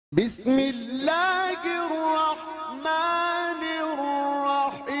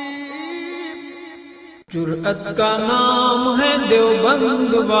बिस्मिल्लाहिर्रहमानिर्रहीम। जुर्अत का नाम है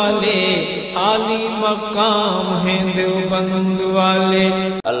देवबंद वाले, आली मकाम है देवबंद वाले।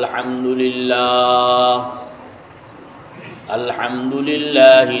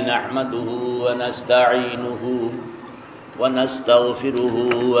 अल्हम्दुलिल्लाह नहमदुहु व नस्तईनुहु व नस्तगफिरुहु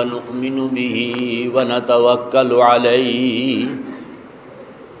व नु'मिनु बिही व नतवक्कलु अलैहि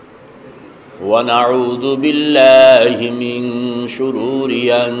व नऊज़ु बिल्लाहि मिन शुरूरि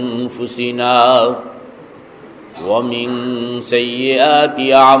अनफुसिना व मिन सय्यिआति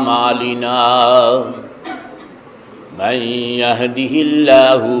अअमालिना। मन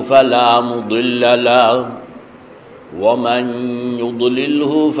यहदिहिल्लाहु फला मुदिल्ल लहु व मन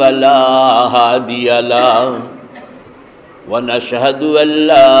युद्लिल्हु फला हादिय लहु व नशहदु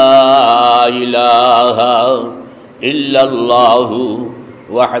अल्ला इलाहा इल्लल्लाहु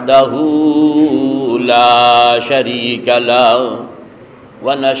वहदहु ला शरीका लहु व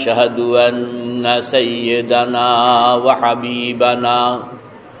नशहदु अन्ना सय्यदना व हबीबना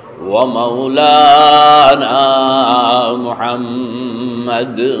व मौलाना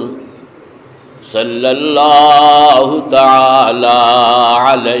मुहम्मद सल्लल्लाहु तआला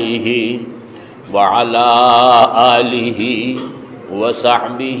अलैहि व अला आलिहि व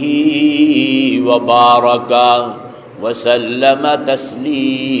सहबिहि व बारका व सल्लम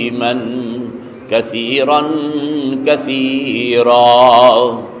तस्लीमन कसीरन कसीरा।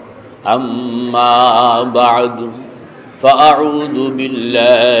 अम्मा बअद फ़अऊज़ु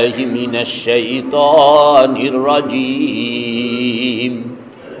बिल्लाहि मिनश शैतानिर रजीम।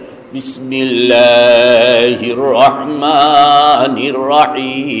 बिस्मिल्लाहिर रहमानिर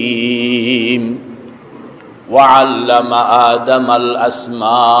रहीम। वअल्लम आदमल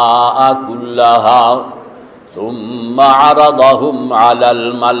अस्माअ कुल्लहा सुम्मा अरदहुम अलल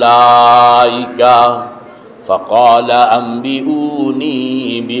मलाइका फ़क़ाल अंबिऊनी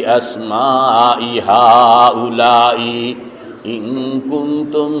बिअस्माइ हाउलाई इन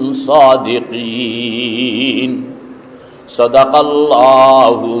कुन्तुम सादिक़ीन।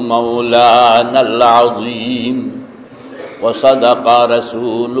 सदक़ल्लाहु मौलानल अज़ीम व सदक़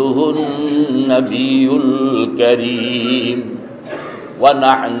रसूलुहुन नबियुल करीम व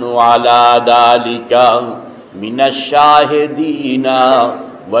नहनु अला दालिका मिनश शाहिदीना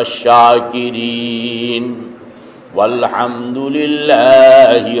वश्शाकिरीन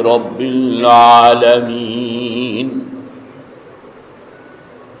वल्हम्दुलिल्लाहि रब्बिल आलमीन।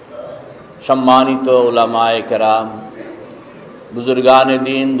 सम्मानित उलमाए केराम, बुजुर्गान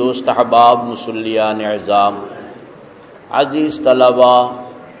दीन, दोस्त अहबाब, मुसल्लियान एज़ाम, আজিজ তালাবা,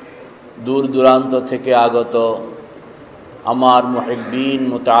 দূর দূরান্ত থেকে আগত আমার মুহিব্বিন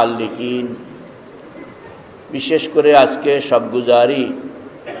মুতাআল্লিকিন, বিশেষ করে আজকে সবগুজারি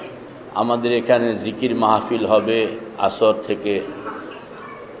আমাদের এখানে জিকির মাহফিল হবে আসর থেকে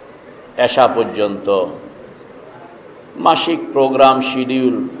এশা পর্যন্ত। মাসিক প্রোগ্রাম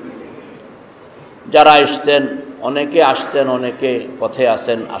শিডিউল, যারা এসছেন, অনেকে আসছেন, অনেকে পথে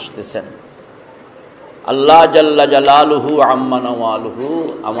আছেন, আসতেছেন। আল্লাহ জাল্লা জালালুহু আম্মা নওয়ালুহু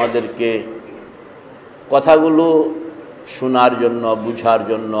আমাদেরকে কথাগুলো শোনার জন্য, বুঝার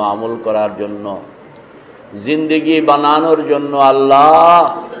জন্য, আমল করার জন্য, জিন্দেগি বানানোর জন্য আল্লাহ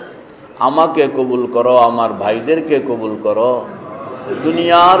আমাকে কবুল করো, আমার ভাইদেরকে কবুল করো,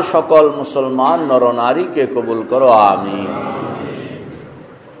 দুনিয়ার সকল মুসলমান নরনারীকে কবুল করো, আমিন।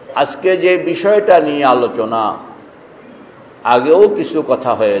 আজকে যে বিষয়টা নিয়ে আলোচনা, আগেও কিছু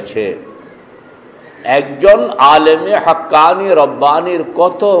কথা হয়েছে। একজন আলেমে হাক্কানি রব্বানির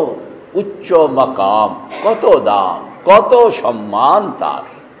কত উচ্চ মাকাম, কত দাম, কত সম্মান তার,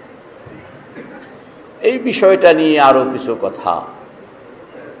 এই বিষয়টা নিয়ে আরো কিছু কথা।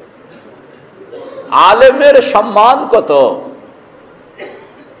 আলেমের সম্মান কত,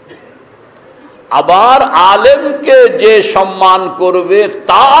 আবার আলেমকে যে সম্মান করবে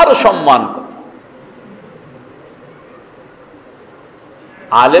তার সম্মান কত।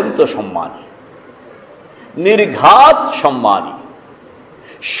 আলেম তো সম্মানী, নির্ঘাত সম্মানী,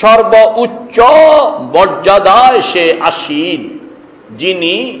 সর্বোচ্চ মর্যাদায় সে আসীন,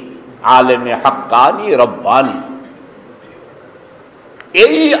 যিনি আলেমে হাক্কানি রব্বানি।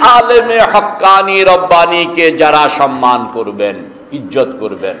 এই আলেমে হাক্কানি রব্বানিকে যারা সম্মান করবেন, ইজ্জত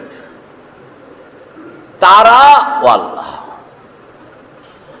করবেন, তারা আল্লাহ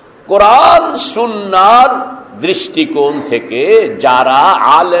কোরআন সুন্নাহর দৃষ্টিকোণ থেকে যারা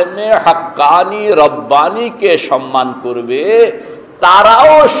আলেমে হাক্কানি রব্বানিকে সম্মান করবে,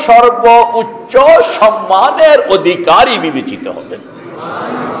 তারাও সর্বোচ্চ সম্মানের অধিকারী বিবেচিত হবেন।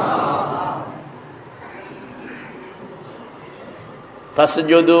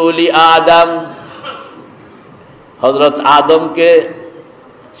 ফাসজুদু লি আদম, হযরত আদমকে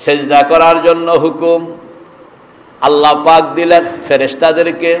সেজদা করার জন্য হুকুম আল্লাহ পাক দিলেন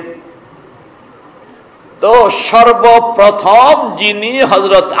ফেরেশতাদেরকে। তো সর্বপ্রথম যিনি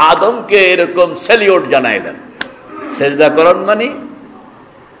হযরত আদমকে এরকম সেলিউট জানাইলেন, সেজদা করুন মানে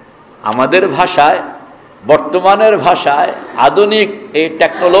আমাদের ভাষায়, বর্তমানের ভাষায়, আধুনিক এই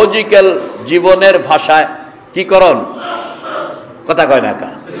টেকনোলজিক্যাল জীবনের ভাষায় কি করণ, কথা কয় না কা,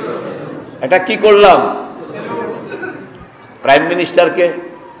 এটা কি করলাম? প্রাইম মিনিস্টারকে,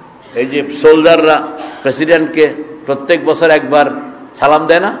 এই যে সোলজাররা প্রেসিডেন্টকে প্রত্যেক বছর একবার সালাম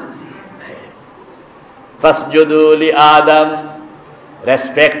দেয় না? ফাসজুদু লি আদম,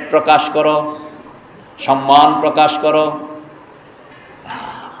 রেসপেক্ট প্রকাশ করো, সম্মান প্রকাশ করো।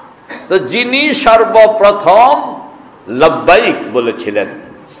 তো যিনি সর্বপ্রথম লব্বাইক বলেছিলেন,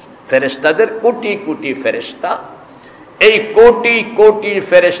 ফেরেশতাদের কোটি কোটি ফেরেশতা, এই কোটি কোটি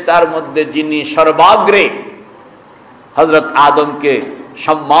ফেরেশতার মধ্যে যিনি সর্বাগ্রে হযরত আদমকে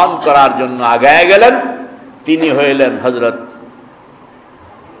সম্মান করার জন্য আগায় গেলেন, তিনি হইলেন হযরত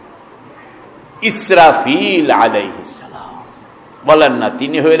ইসরাফিল আলাইহিস সালাম। বলেন না,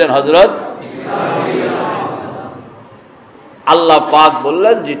 তিনি হইলেন হযরত আল্লাহ পাক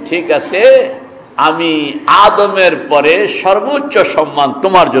বললেন যে ঠিক আছে, আমি আদমের পরে সর্বোচ্চ সম্মান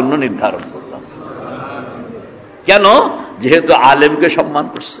তোমার জন্য নির্ধারণ করলাম। কেন? যেহেতু আলেমকে সম্মান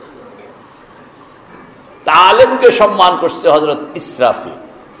করছে, তা আলেমকে সম্মান করছে হযরত ইসরাফিল।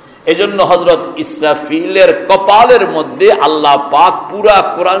 এজন্য হযরত ইসরাফিলের কপালের মধ্যে আল্লাহ পাক পুরা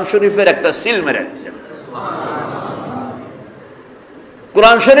কোরআন শরীফের একটা সিল মেরে দিয়েছেন।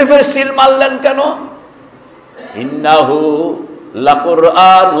 কোরআন শরীফের সিল মারলেন কেন? ইন্নাহু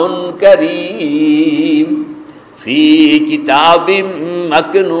লাকুরআনুন কারীম ফি কিতাবিম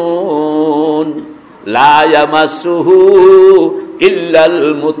মাকনুন লা ইয়ামাসসুহু ইল্লাল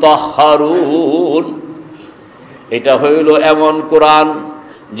মুতাহহারুন। এটা হইল এমন কোরআন,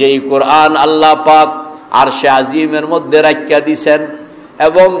 যেই কোরআন আল্লাহ পাক আরশে আজিমের মধ্যে রাখিয়া দিছেন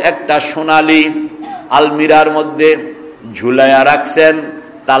এবং একটা সোনালী আলমিরার মধ্যে ঝুলাইয়া রাখছেন,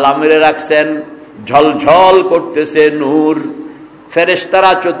 তালা মেরে রাখছেন, ঝলঝল করতেছে নূর।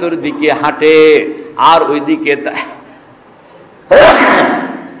 ফেরেশতারা চতুর্দিকে হাঁটে আর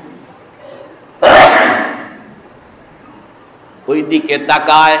ওইদিকে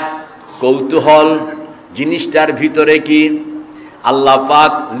তাকায়, কৌতূহল জিনিসটার ভিতরে কি। আল্লাহ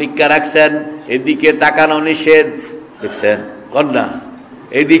পাক লিখা রাখছেন এদিকে তাকানো নিষেধ, দেখছেন কন্যা,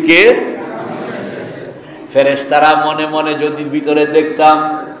 এদিকে। ফেরেশতারা মনে মনে যদি ভিতরে দেখতাম,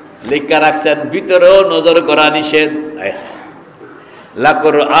 লিখা রাখছেন ভিতরেও নজর করা নিষেধ।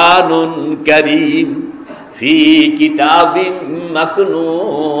 লাকুরআনুন কারীম ফি কিতাবিম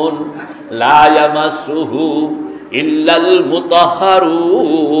মাকনুন লা ইয়ামাসসুহু ইল্লাল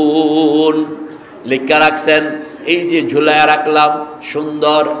মুতাহহারুন। লিখা রাখছেন এই যে ঝুলায়া রাখলাম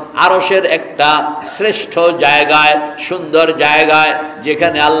সুন্দর আরশের একটা শ্রেষ্ঠ জায়গায়, সুন্দর জায়গায়,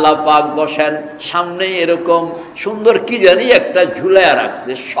 যেখানে আল্লাহ পাক বসেন, সামনে এরকম সুন্দর কি জানি একটা ঝুলায়া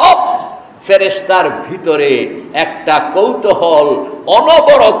রাখছে। সব ফেরেশতার ভিতরে একটা কৌতূহল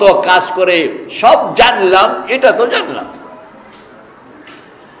অনবরত কাজ করে, সব জানলাম, এটা তো জানলাম।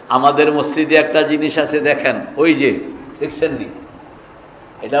 আমাদের মসজিদে একটা জিনিস আছে, দেখেন, ওই যে দেখছেন নি,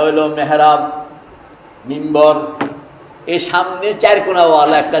 এটা হইল মেহরাব, মিম্বর, এই সামনে চার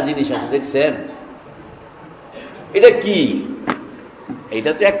কোণাওয়ালা একটা জিনিস আছে, দেখছেন? এটা কি?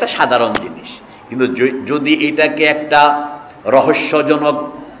 এটা তো একটা সাধারণ জিনিস, কিন্তু যদি এটাকে একটা রহস্যজনক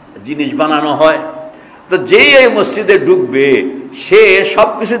জিনিস বানানো হয়, তো যে এই মসজিদে ঢুকবে সে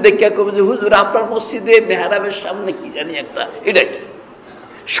সবকিছু দেখে কবে যে হুজুর আপনার মসজিদে মেহরাবের সামনে কি জানি একটা, এটা কি?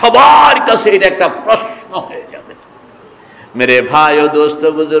 সবার কাছে এটা একটা প্রশ্ন হয়ে যাবে। মেরে ভাই ও দোস্ত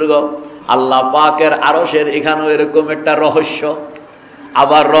বুজুর্গ, আল্লাহ পাকের আরশের এখানেও এরকম একটা রহস্য,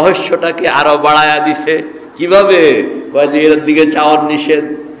 আবার রহস্যটাকে আরো বাড়ায়া দিছে। কিভাবে? এর দিকে চাওয়ার নিষেধ,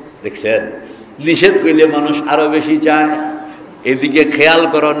 দেখছেন? নিষেধ করলে মানুষ আরো বেশি চায়। এদিকে খেয়াল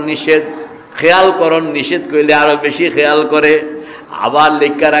করন নিষেধ, খেয়াল করন নিষেধ করলে আরো বেশি খেয়াল করে। আবার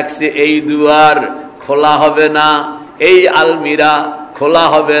লেখা রাখছে এই দুয়ার খোলা হবে না, এই আলমিরা খোলা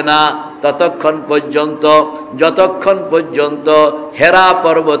হবে না ততক্ষণ পর্যন্ত যতক্ষণ পর্যন্ত হেরা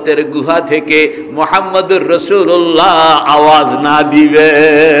পর্বতের গুহা থেকে মুহাম্মদুর রাসূলুল্লাহ আওয়াজ না দিবে।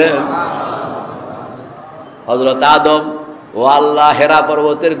 হযরত আদম ও আল্লাহ হেরা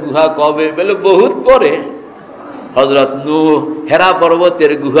পর্বতের গুহা কবে? বলে বহুত পরে। হযরত নূহ হেরা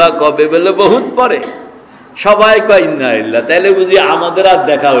পর্বতের গুহা কবে? বলে বহুত পরে। সবাই কয় ইন্না লিল্লাহ। তাইলে বুঝি আমাদের আর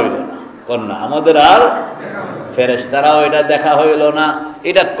দেখা হইল না, কন্যা, আমাদের আর ফেরেশতারাও এটা দেখা হইল না।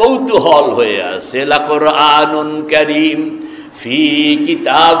 এটা কৌতূহল হয়ে আছে। লাকুরআনুন কারীম ফি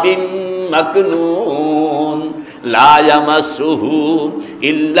কিতাবিম মাকনুন লা ইয়ামাসসুহু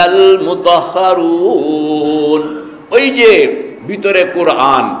ইল্লাল মুতাহহারুন। ওই যে ভিতরে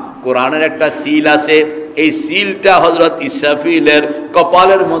কোরআন, কোরআনের একটা সিল আছে, এই সিলটা হযরত ইসরাফিলের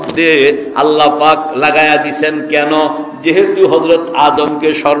কপালের মধ্যে আল্লাহ পাক লাগায়া দিছেন। কেন? যেহেতু হযরত আদমকে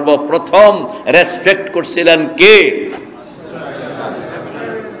সর্বপ্রথম রেসপেক্ট করছিলেন কে?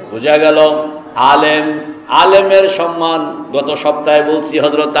 বোঝা গেল আলেম, আলেমের সম্মান। গত সপ্তাহে বলছি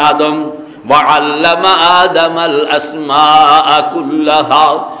হযরত আদম وعلم آدم الأسماء كلها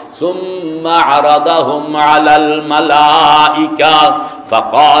ثم عرضهم على الملائكة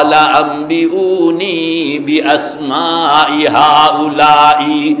فقال أنبئوني بأسماء هؤلاء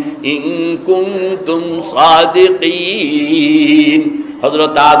إن كنتم صادقين।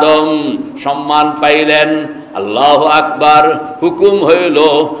 হযরত আদম সম্মান পাইলেন। আল্লাহু আকবার। হুকুম হইল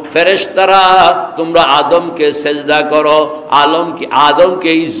ফেরেশতারা তোমরা আদমকে সেজদা করো,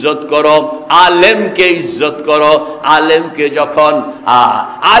 আদমকে ইজ্জত করো, আলেমকে ইজ্জত করো। আলেমকে যখন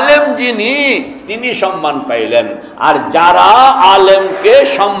আলেম যিনি তিনি সম্মান পাইলেন, আর যারা আলেমকে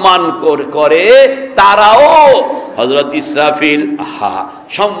সম্মান করে তারাও হযরত ইসরাফিল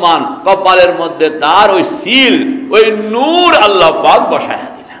সম্মান কপালের মধ্যে তার ওই সিল, ওই নূর আল্লাহ পাক বসায়া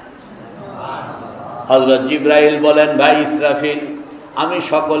দিলেন। হযরত জিবরাইল বলেন, ভাই ইসরাফিল, আমি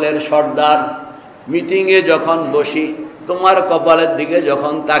সকলের সর্দার, মিটিংয়ে যখন বসি তোমার কপালের দিকে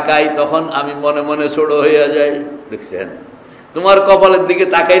যখন তাকাই তখন আমি মনে মনে ছোট হয়ে যাই। দেখছেন, তোমার কপালের দিকে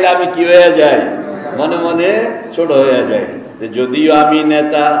তাকাইলে আমি কি হয়ে যাই? মনে মনে ছোট হয়ে যাই। যদিও আমি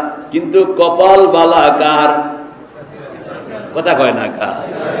নেতা, কিন্তু কপাল বালা কার? কথা কয় না কার?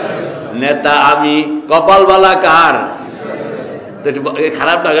 নেতা আমি, কপাল বালা কার?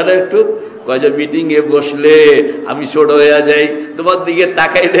 খারাপ লাগে না একটু? কয় যে মিটিং এ বসলে আমি ছোট হয়ে যাই, তোমার দিকে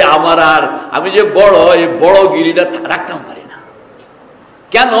তাকাইলে আমার আর আমি যে বড়, এই বড় গিরিটা রাখতাম পারি না।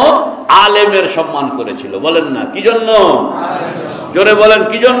 কেন? আলেমের সম্মান করেছিল। বলেন না কি জন্য? জোরে বলেন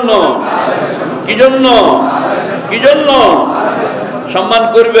কি জন্য? কি জন্য? কি জন্য সম্মান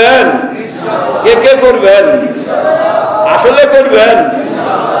করবেন? কে কে করবেন? আসলে করবেন?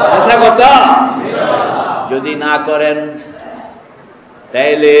 আশা কথা। যদি না করেন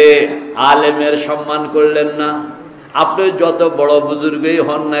তাইলে আলেমের সম্মান করলেন না। আপনি যত বড় বুজুর্গই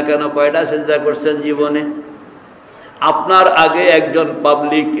হন না কেন, কয়টা সেজদা করছেন জীবনে? আপনার আগে একজন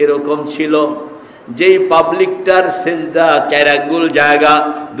পাবলিক এরকম ছিল, যেই পাবলিকটার সেজদা 4 আঙ্গুল জায়গা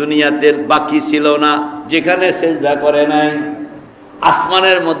দুনিয়াতে বাকি ছিল না, যেখানে সেজদা করে নাই।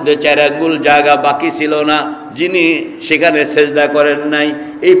 আসমানের মধ্যে 4 আঙ্গুল জায়গা বাকি ছিল না, যিনি সেখানে সেজদা করেন নাই।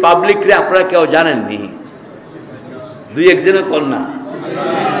 এই পাবলিকরে আপনারা কেউ জানেননি? 2-1 জনের কন্যা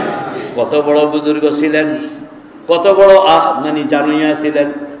কত বড় বুজুর্গ ছিলেন, কত বড় মানে জানুইয়া ছিলেন,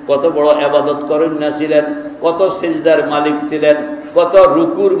 কত বড় ইবাদত করেন না ছিলেন, কত সিজদার মালিক ছিলেন, কত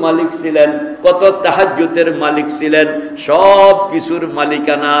রুকুর মালিক ছিলেন, কত তাহাজ্জুদের মালিক ছিলেন। সব কিছুর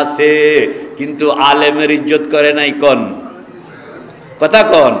মালিকানা আছে, কিন্তু আলেমের ইজ্জত করে নাই। কোন কথা?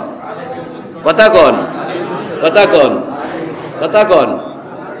 কোন কথা? কোন কথা? কোন কথা? কোন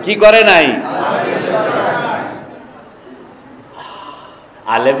কি করে নাই?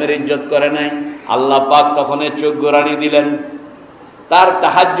 আলেমের ইজ্জত করে নাই। আল্লাহ পাক তখন চোখ গোরানি দিলেন। তার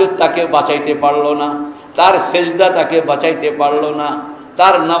তাহাজ্জুদ তাকে বাঁচাইতে পারলো না, তার সেজদা তাকে বাঁচাইতে পারলো না,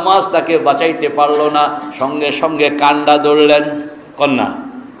 তার নামাজ তাকে বাঁচাইতে পারলো না। সঙ্গে সঙ্গে কান্ডা ধরলেন। কন্যা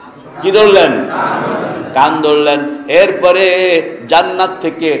কি ধরলেন? কান ধরলেন। এরপরে জান্নাত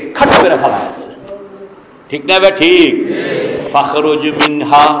থেকে খাট করে ফেলা। ঠিক না? ঠিক। ফাখরুজ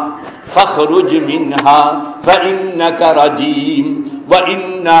মিনহা فاخرج منها فإنك رجيم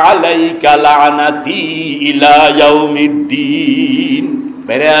وإن عليك لعنتي إلى يوم الدين।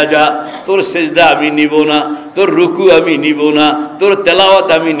 বেরে আজা, তোর সেজদা আমি নিব না, তোর রুকু আমি নিব না, তোর তেলাওয়াত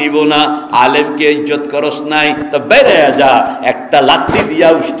আমি নিব না। আলেমকে ইজ্জত করস নাই তো বেরে আজা। একটা লাঠি দিয়া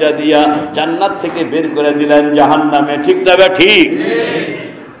উষ্টা দিয়া জান্নাত থেকে বের করে দিলেন জাহান্নামে। ঠিক না? ঠিক।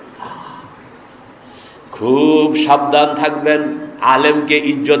 খুব সাবধান থাকবেন। আলেমকে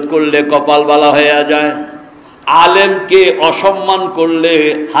ইজ্জত করলে কপাল বালা হয়ে যায়। আলেমকে অসম্মান করলে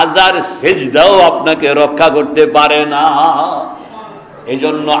 1000 সেজদাও আপনাকে রক্ষা করতে পারে না।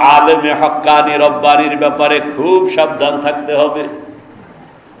 এজন্য আলেমে হক্কানি রব্বানির ব্যাপারে খুব সাবধান থাকতে হবে।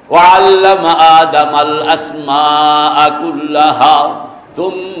 ওয়াল্লামা আদামাল আসমাআ কুল্লাহা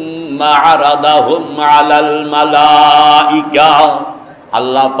সুম্মা আরাদাহুম আলাল মালাইকা।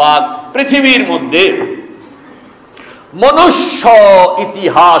 আল্লাহ পাক পৃথিবীর মধ্যে মনুষ্য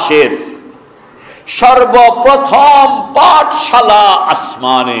ইতিহাসের সর্বপ্রথম পাঠশালা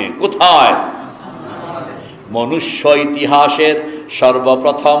আসমানে। কোথায়? মনুষ্য ইতিহাসের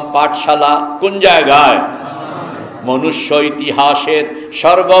সর্বপ্রথম পাঠশালা কোন জায়গায়? মনুষ্য ইতিহাসের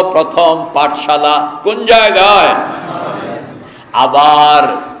সর্বপ্রথম পাঠশালা কোন জায়গায়? আবার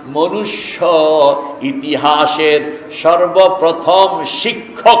মনুষ্য ইতিহাসের সর্বপ্রথম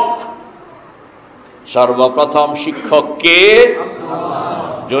শিক্ষক কে?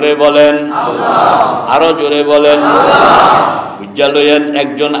 জোরে বলেন, আরো জোরে বলেন। বিদ্যালয়ের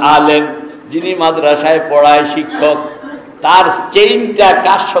একজন আলেম যিনি মাদ্রাসায় পড়ায় শিক্ষক, তার চেইনটা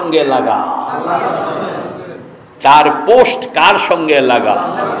কার সঙ্গে লাগা? তার পোস্ট কার সঙ্গে লাগা?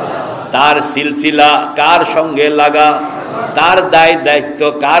 তার সিলসিলা কার সঙ্গে লাগা? তার দায় দায়িত্ব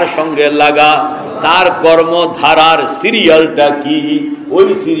কার সঙ্গে লাগা? তার কর্মধারার সিরিয়ালটা কি? ওই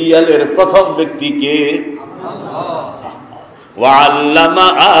সিরিয়ালের প্রথম ব্যক্তিকে ওয়াল্লামা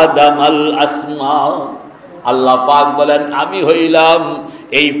আদামাল আসমা। আল্লাহ পাক বলেন আমি হইলাম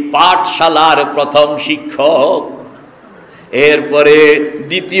এই পাঠশালার প্রথম শিক্ষক। এরপরে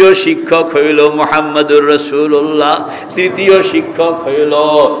দ্বিতীয় শিক্ষক হইল মুহাম্মদুর রাসূলুল্লাহ, তৃতীয় শিক্ষক হইল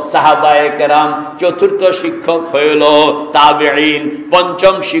সাহাবায়ে কেরাম, চতুর্থ শিক্ষক হইল তাবেঈন,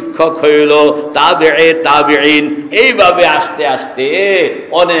 পঞ্চম শিক্ষক হইল তাবেঈ তাবেঈন। এইভাবে আস্তে আস্তে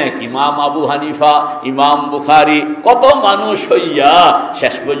অনেক ইমাম আবু হানিফা, ইমাম বুখারী, কত মানুষ হইয়া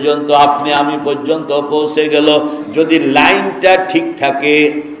শেষ পর্যন্ত আপনি আমি পর্যন্ত পৌঁছে গেল। যদি লাইনটা ঠিক থাকে,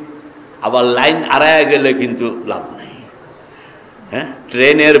 আবার লাইন আড়ায়া গেলে কিন্তু লাভ নাই। হ্যাঁ,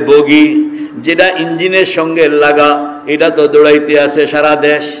 ট্রেনের বগি যেটা ইঞ্জিনের সঙ্গে লাগা, এটা তো দৌড়াইতে আছে সারা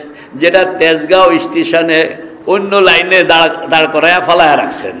দেশ। যেটা তেজগাঁও স্টেশনে অন্য লাইনে দাঁড় করায়া ফালায়া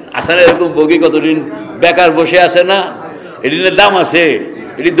রাখছেন, আসলে এরকম বগি কতদিন বেকার বসে আছে না? এদিনের দাম আছে,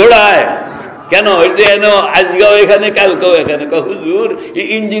 এটি দৌড়ায় কেন? এটি এন আজগাও এখানে, কালকেও এখানে। হুজুর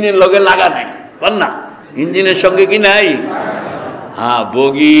ইঞ্জিনের লগে লাগা নাই, পান না? ইঞ্জিনের সঙ্গে কি নাই? হ্যাঁ,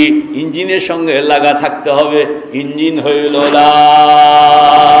 বগি ইঞ্জিনের সঙ্গে লাগা থাকতে হবে। ইঞ্জিন হইল লা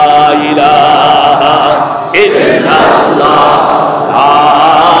ইলাহা ইল্লাল্লাহ,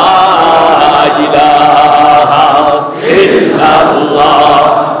 লা ইলাহা ইল্লাল্লাহ,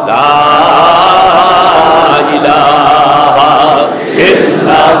 লা ইলাহা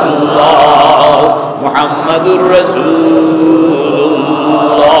ইল্লাল্লাহ, মুহাম্মাদুর রাসূলুল্লাহ।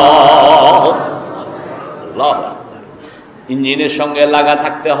 আল্লাহ, ইঞ্জিনের সঙ্গে লাগা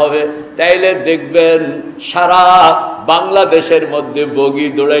থাকতে হবে। তাইলে দেখবেন সারা বাংলাদেশের মধ্যে বগি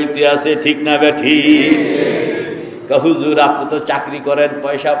দৌড়াইতে আছে, ঠিক না বেঠি? হুজুর আপনি তো চাকরি করেন,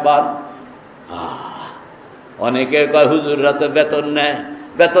 পয়সা পান। অনেকে কয় হুজুররা তো বেতন নেয়,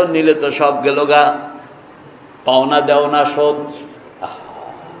 বেতন নিলে তো সব গেল গা, পাওনা দেওনা শোধ।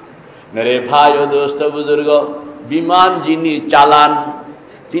 মেরে ভাই ও দোস্ত বুজুর্গ, বিমান যিনি চালান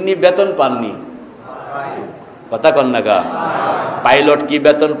তিনি বেতন পাননি, কথা কন না গা? পাইলট কি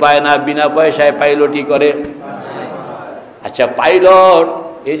বেতন পায় না? বিনা পয়সায় পাইলটই করে। আচ্ছা, পাইলট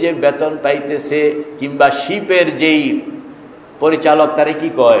এই যে বেতন পাইতেছে, কিংবা শিপের যেই পরিচালক, তারে কি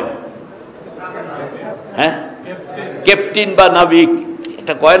কয়? হ্যাঁ, ক্যাপ্টেন বা নাবিক,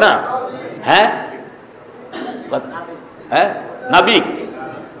 এটা কয় না? হ্যাঁ হ্যাঁ, নাবিক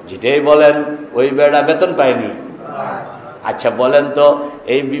যেটাই বলেন, ওই বেড়া বেতন পায়নি। আচ্ছা বলেন তো,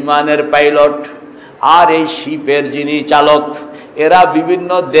 এই বিমানের পাইলট আর এই শিপের যিনি চালক, এরা বিভিন্ন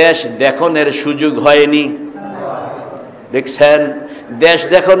দেশ দেখানোর সুযোগ হয়নি? দেখছেন, দেশ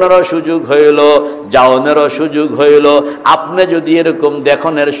দেখানোরও সুযোগ হইল, যাওয়ানোরও সুযোগ হইল। আপনি যদি এরকম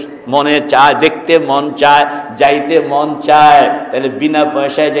দেখানোর মনে চায়, দেখতে মন চায়, যাইতে মন চায়, তাহলে বিনা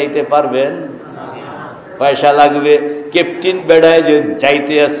পয়সায় যাইতে পারবেন? পয়সা লাগবে। ক্যাপ্টেন বেড়ায় যে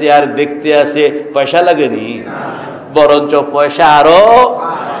যাইতে আসে আর দেখতে আসে, পয়সা লাগেনি? বরঞ্চ পয়সা আরো।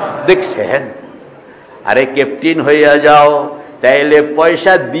 দেখছেন, আরে ক্যাপ্টেন হইয়া যাও, তাইলে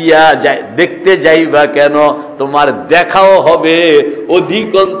পয়সা দিয়া দেখতে যাইবা কেন? তোমার দেখাও হবে,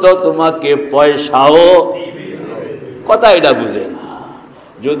 অধিকন্ত তোমাকে পয়সাও। কথা এটা বুঝে না।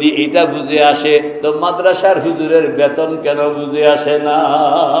 যদি এটা বুঝে আসে তো মাদ্রাসার হুজুরের বেতন কেন বুঝে আসে না?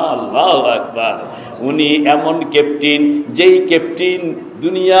 আল্লাহু আকবার। উনি এমন ক্যাপ্টেন, যেই ক্যাপ্টেন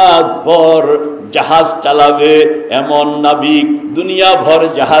দুনিয়া ভর জাহাজ চালাবে, এমন নাবিক দুনিয়া ভর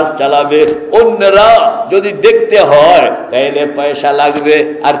জাহাজ চালাবে। অন্যরা যদি দেখতে হয় তাইলে পয়সা লাগবে,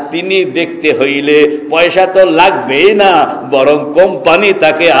 আর তিনি দেখতে হইলে পয়সা তো লাগবেই না, বরং কোম্পানি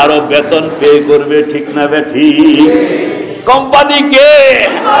তাকে আরো বেতন পে করবে, ঠিক না বেঠি? কোম্পানিকে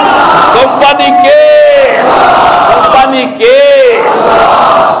কোম্পানিকে কোম্পানিকে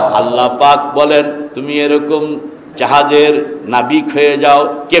আল্লাহ পাক বলেন, তুমি এরকম জাহাজের নাবিক হয়ে যাও,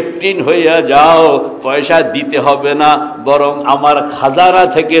 ক্যাপ্টেন হইয়া যাও, পয়সা দিতে হবে না, বরং আমার খাজানা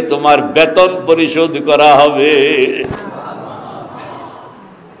থেকে তোমার বেতন পরিশোধ করা হবে।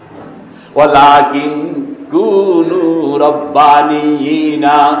 ওয়ালাকিন কুনু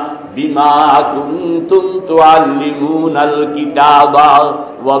রব্বানিয়িনা বিমা কুনতুম তুআল্লিমুনাল কিতাবা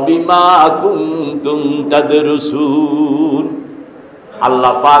ওয়া বিমা কুনতুম তাদরুসুন।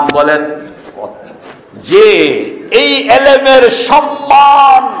 আল্লাহ পাক বলেন যে এই ইলমের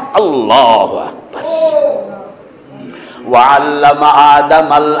সম্মান, আল্লাহু আকবার, ওয়া আল্লামা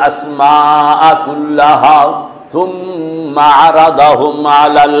আদামাল আসমাআ কুল্লাহা সুম্মা আরাদাহুম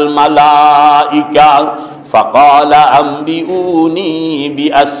আলাল মালাইকা فقال أنبئوني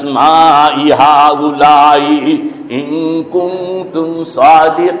بأسماء هؤلاء إن كنتم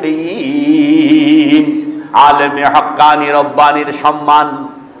صادقين। আলেমে হক্কানি রব্বানির সম্মান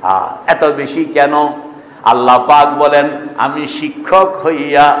এত বেশি কেন? আল্লাহ পাক বলেন আমি শিক্ষক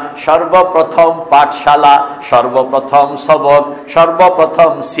হইয়া সর্বপ্রথম পাঠশালা, সর্বপ্রথম সবক,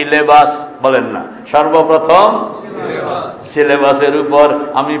 সর্বপ্রথম সিলেবাস, বলেন না সর্বপ্রথম সিলেবাসের উপর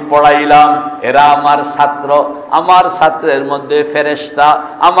আমি পড়াইলাম। এরা আমার ছাত্র, আমার ছাত্রের মধ্যে ফেরেশতা,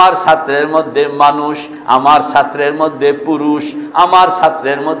 আমার ছাত্রের মধ্যে মানুষ, আমার ছাত্রের মধ্যে পুরুষ, আমার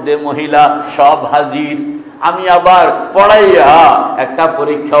ছাত্রের মধ্যে মহিলা, সব হাজির। আমি আবার পড়াইয়া একটা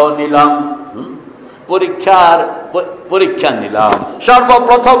পরীক্ষাও নিলাম, পরীক্ষা নিলাম।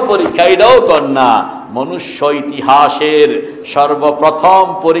 সর্বপ্রথম পরীক্ষা এটাও কর না, মনুষ্য ইতিহাসের সর্বপ্রথম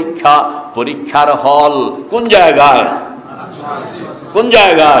পরীক্ষা, পরীক্ষার হল কোন জায়গায়? কোন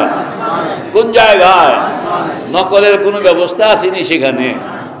জায়গায়? কোন জায়গায়? নকলের কোনো ব্যবস্থা আসেনি সেখানে?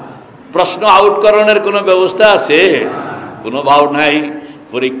 প্রশ্ন আউটকরণের কোনো ব্যবস্থা আছে? কোনো ভাও নাই।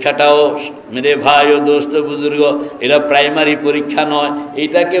 পরীক্ষাটাও মেরে ভাই ও দোস্ত বুজুর্গ, এটা প্রাইমারি পরীক্ষা নয়,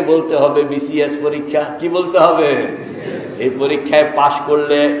 এটাকে বলতে হবে বিসিএস পরীক্ষা। কি বলতে হবে? এই পরীক্ষায় পাশ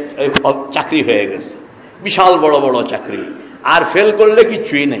করলে চাকরি হয়ে গেছে, বিশাল বড় বড় চাকরি। আর ফেল করলে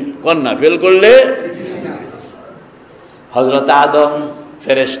কিছুই নেই, কন্যা ফেল করলে। হযরত আদম,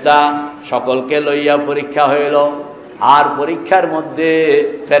 ফেরেশতা সকলকে লইয়া পরীক্ষা হইল। আর পরীক্ষার মধ্যে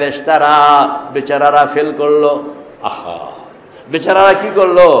ফেরেশতারা বেচারারা ফেল করলো। আহা, বেচারারা কি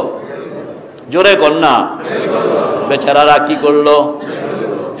করলো? জোরে কন্যা, বেচারারা কি করলো?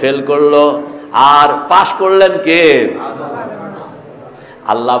 ফেল করলো। আর পাশ করলেন কে?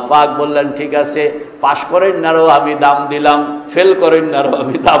 আল্লাহ পাক বললেন ঠিক আছে, পাশ করেন নারও আমি দাম দিলাম, ফেল করেন নারও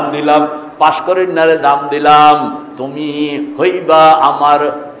আমি দাম দিলাম, পাশ করেন নারে দাম দিলাম, তুমি হইবা আমার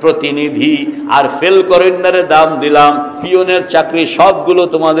প্রতিনিধি। আর ফেল করেন নারে দাম দিলাম, পিয়নের চাকরি সবগুলো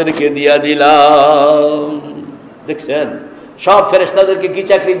তোমাদেরকে দিয়া দিলাম। দেখছেন, সব ফেরেশতাদেরকে কি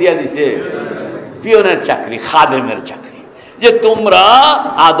চাকরি দিয়া দিছে? পিয়নের চাকরি, খাদেমের চাকরি, যে তোমরা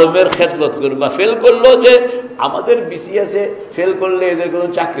আদমের খেদমত করবা। ফেল করলো যে আমাদের বিসিএসে ফেল করলে এদের কোনো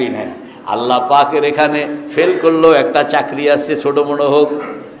চাকরি নেই। আল্লাহ পাকের এখানে ফেল করলো একটা চাকরি আছে, ছোট মোটো হোক,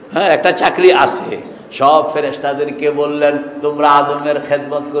 হ্যাঁ একটা চাকরি আছে। সব ফেরেশতাদেরকে বললেন তোমরা আদমের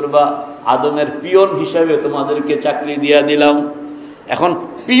খেদমত করবা, আদমের পিয়ন হিসাবে তোমাদেরকে চাকরি দিয়া দিলাম। এখন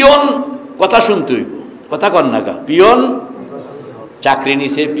পিয়ন কথা শুনতে হইব, কথা কন না কা, পিয়ন চাকরি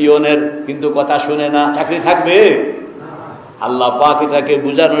নিছে পিয়নের, কিন্তু কথা শুনে না, চাকরি থাকবে? আল্লাহ পাক এটাকে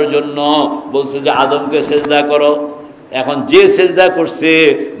বুঝানোর জন্য বলছে যে আদমকে সেজদা করো। এখন যে সেজদা করছে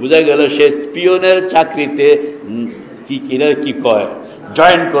বুঝা গেল সে পিয়নের চাকরিতে কি এরা কি কয়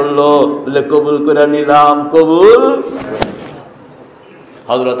জয়েন করলো, বলে কবুল করে নিলাম, কবুল।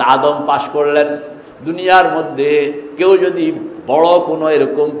 হযরত আদম পাশ করলেন। দুনিয়ার মধ্যে কেউ যদি বড় কোনো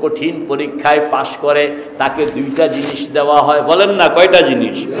এরকম কঠিন পরীক্ষায় পাশ করে তাকে দুইটা জিনিস দেওয়া হয়, বলেন না কয়টা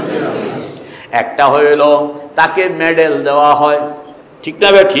জিনিস? একটা হইল তাকে মেডেল দেওয়া হয়, ঠিক না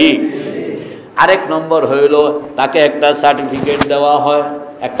বে ঠিক? আরেক নম্বর হইল তাকে একটা সার্টিফিকেট দেওয়া হয়,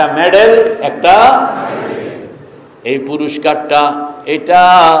 একটা মেডেল, একটা এই পুরস্কারটা। এটা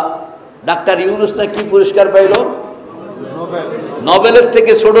ডাক্তার ইউনুস না কি পুরস্কার পাইল? নোবেলের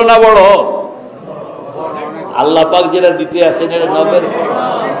থেকে ছোট না বড়? আল্লাহ পাক যেটা দিতে আছেন এটা নোবেল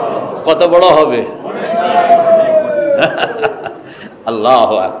কত বড় হবে?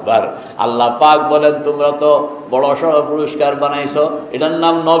 আল্লাহু আকবার। আল্লাহ পাক বলেন তোমরা তো বড় সড় পুরস্কার বানাইছো, এটার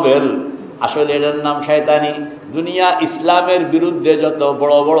নাম নোবেল, আসলে এটার নাম শয়তানি। দুনিয়া ইসলামের বিরুদ্ধে যত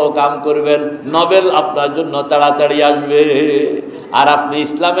বড় বড় কাম করবেন নোবেল আপনার জন্য তাড়াতাড়ি আসবে। আর আপনি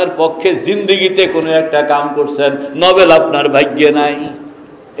ইসলামের পক্ষে জিন্দেগিতে কোনো একটা কাম করছেন, নোবেল আপনার ভাগ্যে নাই।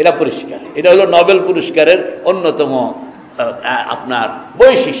 এটা পরিষ্কার। এটা হলো নোবেল পুরস্কারের অন্যতম আপনার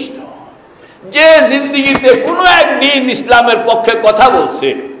বৈশিষ্ট্য, যে জিন্দেগিতে কোনো একদিন ইসলামের পক্ষে কথা বলছে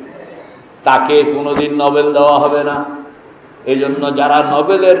তাকে কোনোদিন নোবেল দেওয়া হবে না। এই জন্য যারা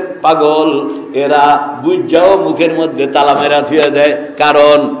নোবেলের পাগল এরা বুঝাও মুখের মধ্যে তালা মেরা থুয়ে দেয়,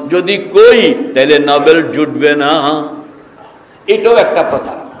 কারণ যদি কই তাহলে নোবেল জুটবে না। এটাও একটা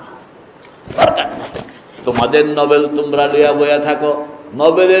প্রতারণা। তোমাদের নোবেল তোমরা লইয়া বইয়া থাকো,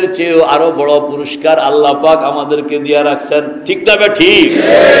 নোবেলের চেয়েও আরো বড় পুরস্কার আল্লাহ পাক আমাদেরকে দিয়ে রাখছেন, ঠিক না? ঠিক,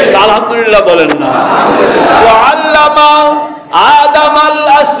 আলহামদুলিল্লাহ বলেন না? আল্লামা আদামাল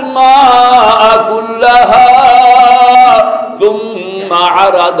আসমাআ কুল্লাহা সুম্মা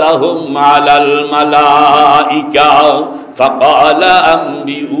আরাদাহুম আলাল মালাইকা فقال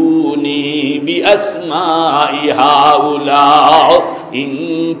أنبئوني بأسماء هؤلاء إن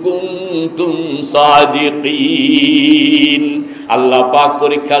كنتم صادقين। আল্লাহ পাক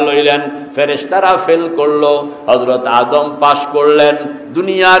পরীক্ষা লইলেন, ফেরেশতারা ফেল করলো, হযরত আদম পাশ করলেন।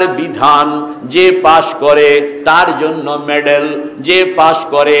 দুনিয়ার বিধান যে পাশ করে তার জন্য মেডেল, যে পাশ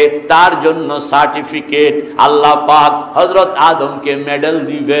করে তার জন্য সার্টিফিকেট। আল্লাহ পাক হযরত আদমকে মেডেল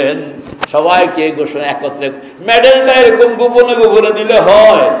দিবেন, সবাইকে ঘোষণা একত্রে। মেডেলটা এরকম গোপনে গোপনে দিলে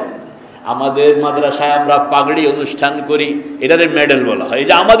হয়? আমাদের মাদ্রাসায় আমরা পাগড়ি অনুষ্ঠান করি, এটারে মেডেল বলা হয়। এই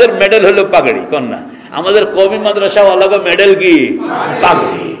যে আমাদের মেডেল হলো পাগড়ি, কন্যা আমাদের কবি মাদ্রাসা আলাদা মেডেল কি?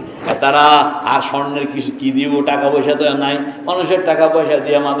 পাগড়ি। তারা আর স্বর্ণের কিছু কি দিব, টাকা পয়সা তো নাই, মানুষের টাকা পয়সা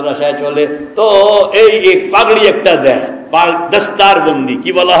দিয়ে মাদ্রাসায় চলে, তো এই পাগড়ি একটা দেয়, দস্তার বন্দি কি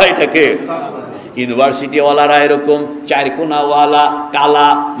বলা হয় এটাকে? ইউনিভার্সিটি ওয়ালারা এরকম চারকোনাওয়ালা কালা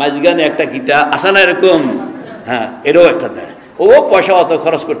মাঝখানে একটা কিটা আসে না এরকম, হ্যাঁ, এরও একটা দেয়। ও পয়সা অত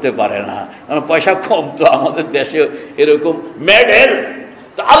খরচ করতে পারে না, পয়সা কম, তো আমাদের দেশে এরকম মেডেল।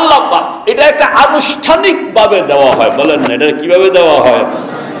 তো আল্লাহ পাক এটা একটা আনুষ্ঠানিক ভাবে দেওয়া হয়, বলেন না এটা কিভাবে দেওয়া হয়?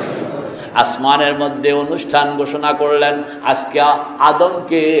 আসমানের মধ্যে অনুষ্ঠান ঘোষণা করলেন, আজকে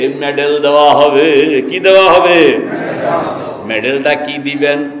আদমকে মেডেল দেওয়া হবে। কি দেওয়া হবে? মেডেলটা কি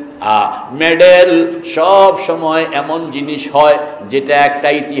দিবেন? মেডেল সব সময় এমন জিনিস হয় যেটা একটা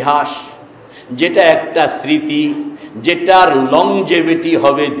ইতিহাস, যেটা একটা স্মৃতি, যেটার লংজেভিটি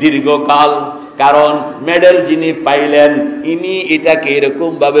হবে দীর্ঘকাল। কারণ মেডেল যিনি পাইলেন ইনি এটাকে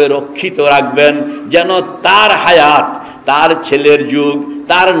এরকম ভাবে রক্ষিত রাখবেন যেন তার হায়াত, তার ছেলের যুগ,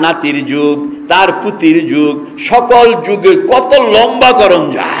 তার নাতির যুগ, তার পুতির যুগ, সকল যুগে কত লম্বা করণ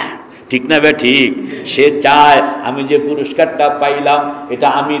যায়, ঠিক না বে ঠিক? সে চায় আমি যে পুরস্কারটা পাইলাম এটা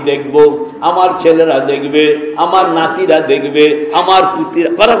আমি দেখব, আমার ছেলেরা দেখবে, আমার নাতিরা দেখবে, আমার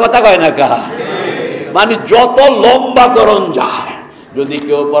পুতিরা, কথা কয় না কা? মানে যত লম্বা করণ যায়। যদি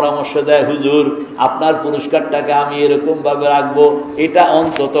কেউ পরামর্শ দেয়, হুজুর আপনার পুরস্কারটাকে আমি এরকম ভাবে রাখবো, এটা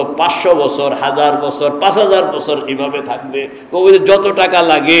অন্তত 500 বছর, 1000 বছর, 5000 বছর এভাবে থাকবে, যত টাকা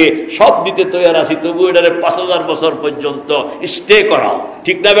লাগে সব দিতে তৈরি আছি, তবু এটারে 5000 বছর পর্যন্ত স্টে করাও,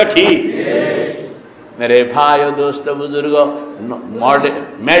 ঠিক না বে ঠিক? মেরে ভাই ও দোস্ত বুজুর্গ,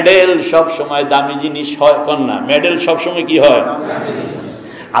 মেডেল সব সময় দামি জিনিস হয়, কন্যা মেডেল সব সময় কি হয়?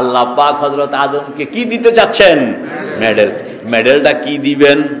 আল্লাহ পাক হযরত আদমকে কি দিতে যাচ্ছেন? মেডেল। মেডেলটা কি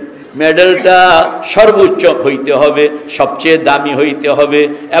দিবেন? মেডেলটা সর্বোচ্চ হইতে হবে, সবচেয়ে দামি হইতে হবে,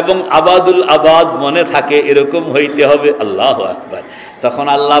 এবং আবাদুল আবাদ মনে থাকে এরকম হইতে হবে। আল্লাহু আকবার। তখন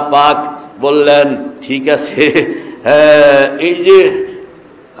আল্লাহ পাক বললেন, ঠিক আছে, হ্যাঁ, এই যে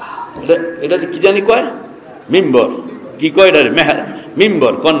এটা কি জানি কয়, মিম্বর, কি কয় এটা?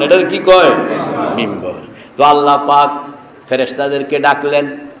 মিম্বর, কোন এটা কি কয়? মিম্বর। তো আল্লাহ পাক ফেরেশতাদেরকে ডাকলেন,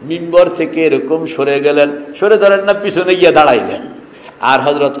 মিম্বর থেকে এরকম সরে গেলেন, সরে ধরেন না, পিছনে গিয়ে দাঁড়াইলেন, আর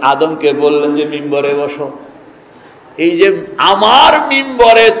হযরত আদমকে বললেন যে মিম্বরে বসো। এই যে আমার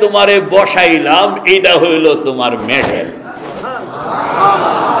মিম্বরে তোমারে বসাইলাম, এইটা হইল তোমার মেডেল।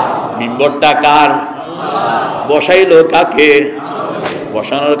 মিম্বরটা কার? বসাইলো কাকে?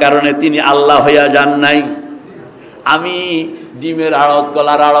 বসানোর কারণে তিনি আল্লাহ হইয়া যান নাই। আমি ডিমের আড়ত,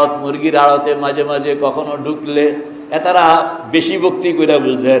 কলার আড়ত, মুরগির আড়তে মাঝে মাঝে কখনো ঢুকলে এতারা বেশি ভক্তি করে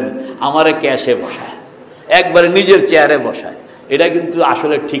বুঝলেন আমারে ক্যাশে বসায়, একবারে নিজের চেয়ারে বসায়। এটা কিন্তু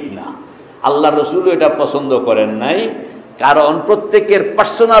আসলে ঠিক না, আল্লাহ রসুল এটা পছন্দ করেন নাই। কারণ প্রত্যেকের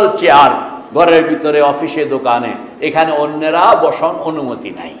পার্সোনাল চেয়ার ঘরের ভিতরে, অফিসে, দোকানে, এখানে অন্যেরা বসন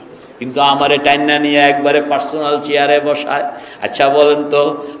অনুমতি নাই, কিন্তু আমারে টাইনা নিয়ে একবারে পার্সোনাল চেয়ারে বসায়। আচ্ছা বলেন তো,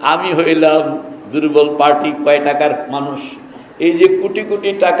 আমি হইলাম দুর্বল পার্টি, কয় টাকার মানুষ, এই যে কোটি কোটি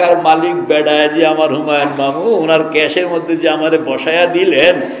টাকার মালিক বেড়ায় যে আমার হুমায়ুন মামু, ওনার ক্যাশের মধ্যে যে আমারে বসায়া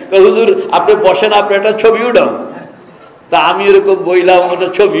দিলেন, হুজুর আপনি বসেন, আপনি একটা ছবি উঠান। তা আমি এরকম বইলাম, ওটা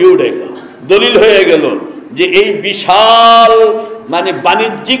ছবি উঠে গেল, দলিল হয়ে গেল যে এই বিশাল মানে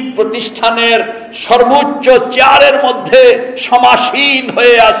বাণিজ্যিক প্রতিষ্ঠানের সর্বোচ্চ চেয়ারের মধ্যে সমাসীন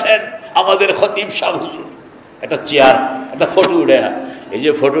হয়ে আছেন আমাদের খতিব সাহেব হুজুর। একটা চেয়ার, একটা ফটো উঠে, এই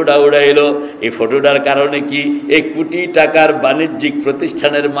যে ফটোটা উড়াইলো, এই ফটোটার কারণে কি এই কোটি টাকার বাণিজ্যিক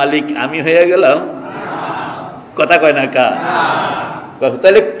প্রতিষ্ঠানের মালিক আমি হয়ে গেলাম? কথা কয় না কা?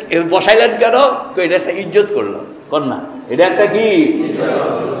 তাহলে বসাইলেন কেন? এটা একটা ইজ্জত করলাম, কন্যা, এটা একটা কি?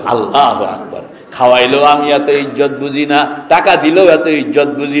 আল্লাহু আকবার। খাওয়াইলেও আমি এত ইজ্জত বুঝি না, টাকা দিলেও এত ইজ্জত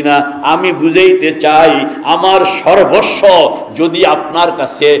বুঝি না। আমি বুঝাইতে চাই আমার সর্বস্ব যদি আপনার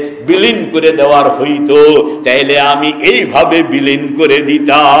কাছে বিলীন করে দেওয়ার হইতো তাইলে আমি এইভাবে বিলীন করে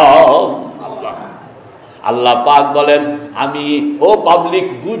দিতাম। আল্লাহ পাক বলেন, আমি ও পাবলিক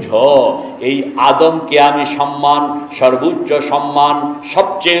বুঝো, এই আদমকে আমি সম্মান, সর্বোচ্চ সম্মান,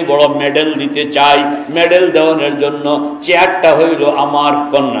 সবচেয়ে বড় মেডেল দিতে চাই। মেডেল দেওয়ানোর জন্য চেয়ারটা হইল আমার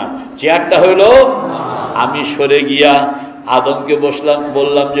কন্যা, চেয়ারটা হইল আমি সরে গিয়া আদমকে বসলাম,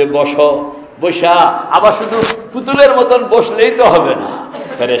 বললাম যে বসো। বসা আবার শুধু পুতুলের মতন বসলেই তো হবে না,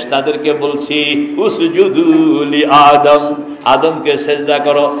 ফেরেশতাদেরকে বলছি উসজুদু লি আদম, আদমকে সেজদা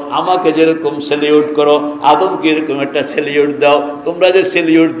করো। আমাকে যেরকম সেলিউট করো আদমকে এরকম একটা সেলিউট দাও। তোমরা যে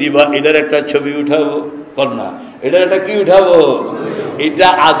সেলিউট দিবা এটার একটা ছবি উঠাবো কন্যা, এটার একটা কি উঠাবো, এটা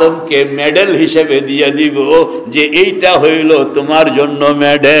আদমকে মেডেল হিসেবে দিয়ে দিব যে এইটা হইল তোমার জন্য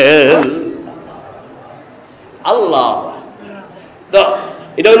মেডেল। আল্লাহ, তো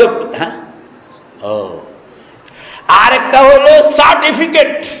এটা হলো হ্যাঁ। ও আরেকটা হলো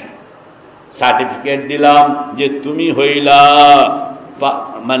সার্টিফিকেট, সার্টিফিকেট দিলাম যে তুমি হইলা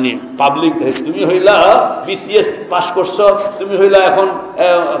মানে পাবলিক, তুমি হইলা বিসিএস পাস করছো, তুমি হইলা এখন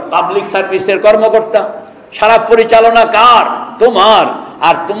পাবলিক সার্ভিসের কর্মকর্তা। সারা পরিচালনা কার? তোমার।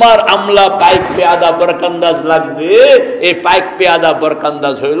 আর তোমার আমলা পাইক পেয়াদা বরকান্দাজ লাগবে, এই পাইক পেয়াদা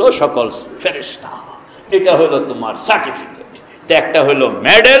বরকান্দাজ হইল সকল ফেরেশতা। এটা হইল তোমার সার্টিফিকেট। একটা হইল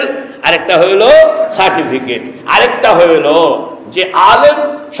মেডেল, আরেকটা হইল সার্টিফিকেট, আরেকটা হইল যে আলেম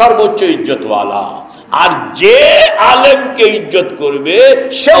সর্বোচ্চ ইজ্জতওয়ালা, আর যে আলেমকে ইজ্জত করবে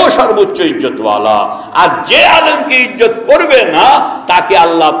সেও সর্বোচ্চ ইজ্জতওয়ালা, আর যে আলেমকে ইজ্জত করবে না তাকে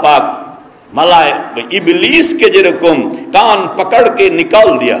আল্লাহ পাক মালায় ইবলিসকে যেরকম কান পকড় কে নিকাল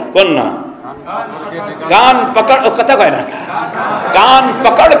দিয়া, কোন না কান পকড়, কথা কয় না, কান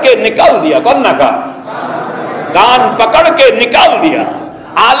পকড় কে নিকাল দিয়া, কোন না কা কান পকড় কে নিকাল দিয়া।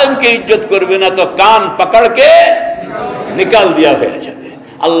 আলেমকে ইজ্জত করবে না তো কান পকড় কে নিকাল দিয়া হয়ে যাবে।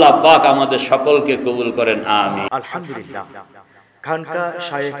 আল্লাহ পাক আমাদের সকলকে কবুল করেন, আমিন। আলহামদুলিল্লাহ। খানকা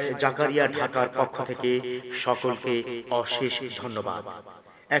শায়েখ জাকারিয়া ঢাকার পক্ষ থেকে সকলকে অশেষ ধন্যবাদ।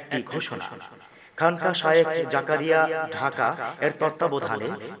 একটি ঘোষণা, খানকা শায়েখ জাকারিয়া ঢাকা এর তত্ত্বাবধানে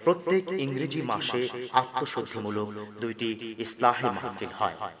প্রত্যেক ইংরেজি মাসে আত্মশুদ্ধিমূলক 2টি ইসলাহি মাহফিল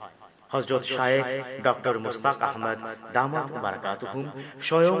হয়। হযরত শায়েখ ডক্টর মুস্তাক আহমদ দামাত বারাকাতুহুম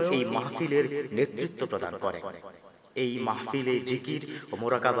স্বয়ং এই মাহফিলের নেতৃত্ব প্রদান করেন। এই মাহফিলে জিকির ও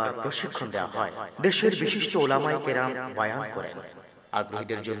মুরাকাবার প্রশিক্ষণ দেওয়া হয়। দেশের বিশিষ্ট ওলামায়ে কেরাম বয়ান করেন।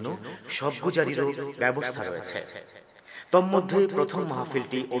 আগ্রহীদের জন্য সবগুজারিরও ব্যবস্থা রয়েছে। তন্মধ্যে প্রথম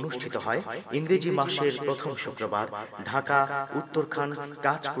মাহফিলটি অনুষ্ঠিত হয় ইংরেজি মাসের প্রথম শুক্রবার ঢাকা উত্তরখান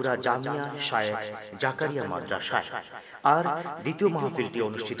কাঁচপুরা জামিয়া শায়েখ জাকারিয়া মাদ্রাসায়, আর দ্বিতীয় মাহফিলটি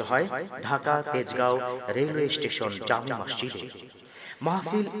অনুষ্ঠিত হয় ঢাকা তেজগাঁও রেলওয়ে স্টেশন জামে মসজিদে।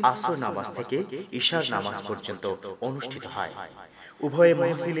 মাহফিল আসর নামাজ থেকে ইশার নামাজ পর্যন্ত অনুষ্ঠিত হয়। উভয়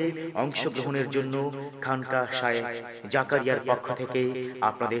মাহফিলে অংশগ্রহণের জন্য খানকা শায়েখ জাকারিয়ার পক্ষ থেকে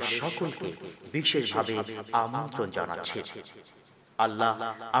আপনাদের সকলকে বিশেষভাবে আমন্ত্রণ জানাচ্ছি। আল্লাহ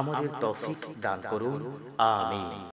আমাদের তৌফিক দান করুন, আমিন।